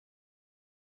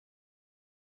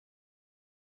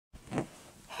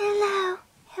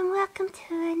welcome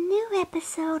to a new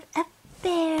episode of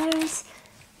Bears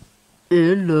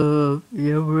in Love.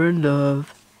 Yeah, we're in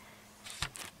love.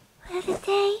 Well,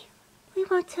 today we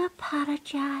want to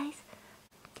apologize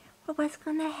for what's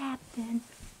going to happen.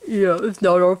 Yeah, it's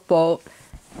not our fault.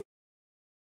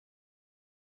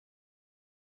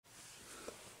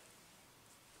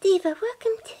 Diva,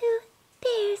 welcome to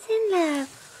Bears in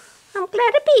Love. I'm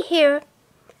glad to be here.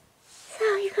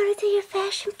 So, you're going to do your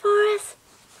fashion for us?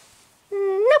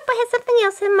 Nope, I had something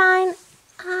else in mind.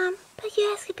 But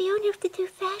you asked to be on here to do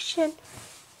fashion.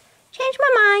 Changed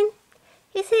my mind.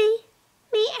 You see,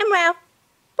 me and Ralph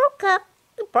broke up.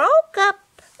 We broke up.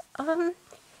 But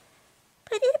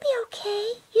it'll be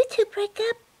okay. You two break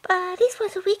up at least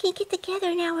once a week and get together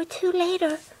an hour or two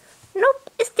later. Nope,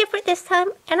 it's different this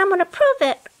time, and I'm gonna prove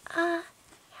it. How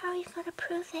are you gonna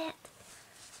prove it?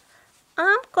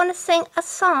 I'm gonna sing a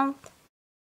song.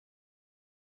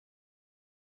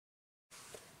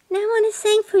 Now I want to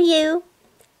sing for you.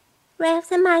 Ralph's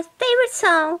and my favorite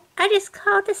song. I just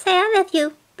called to say I love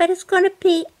you, but it's going to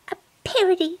be a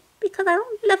parody because I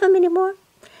don't love him anymore.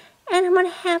 And I'm going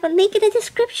to have a link in the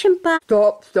description box.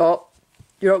 Stop.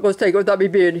 You're not going to take it without me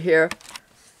being here.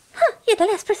 Huh, you're the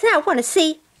last person I want to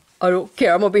see. I don't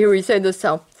care. I'm going to be here when you sing this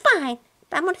song. Fine,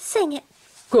 but I'm going to sing it.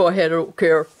 Go ahead, I don't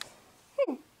care.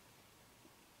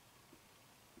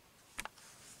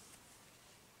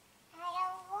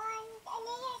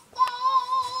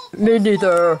 Me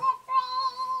neither.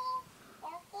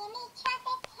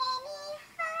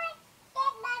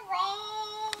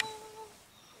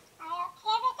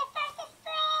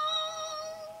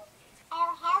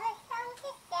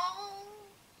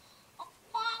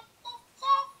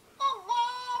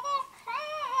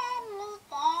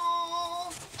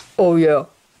 Oh yeah.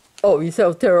 Oh, you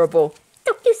sound terrible.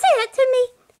 Don't you say that to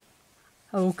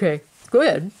me. Okay, go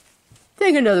ahead.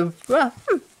 Sing another.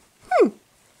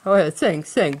 Go ahead, sing.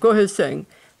 Go ahead, sing.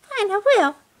 Fine, I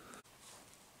will.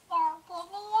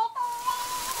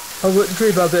 I wouldn't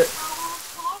dream of it.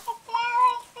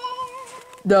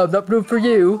 No, not blue for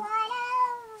you.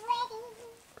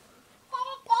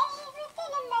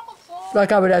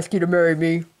 Like I would ask you to marry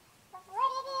me.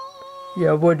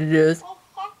 Yeah, what it is.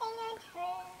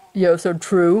 Yeah, so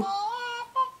true.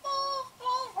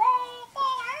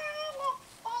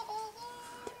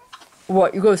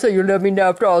 What, you gonna say you love me now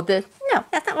after all this? No,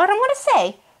 that's not what I'm going to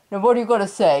say. Now what are you gonna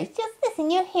say? Just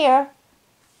listen, you hear.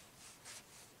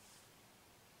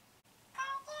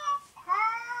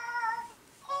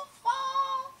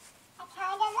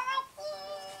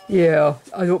 Yeah,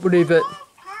 I don't believe it.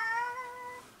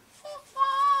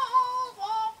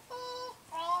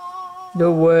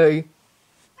 No way.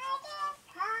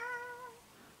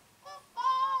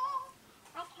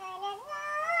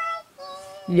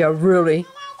 Yeah, really.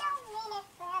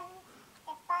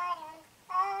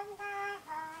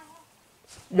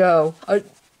 No,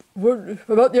 what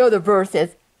about the other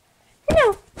verses?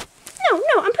 No,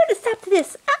 I'm putting a stop to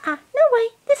this. No way,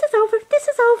 this is over.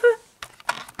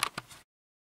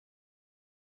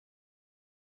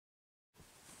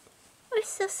 We're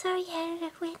so sorry you had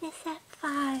to witness that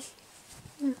fight.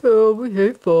 Oh, we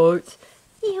hate fights.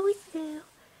 Yeah, we do.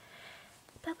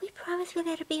 But we promise we'll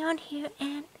let her be on here,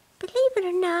 and believe it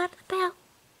or not, about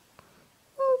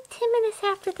 10 minutes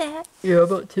after that. Yeah,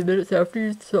 about 10 minutes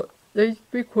after they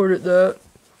recorded that.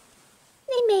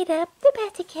 They made up. They're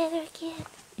back together again.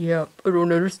 Yeah, I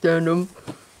don't understand them.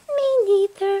 Me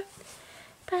neither.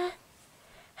 But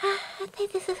I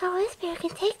think this is all this bear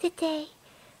can take today.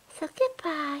 So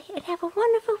goodbye, and have a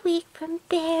wonderful week from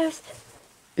Bears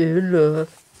In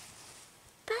Love.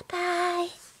 Bye-bye.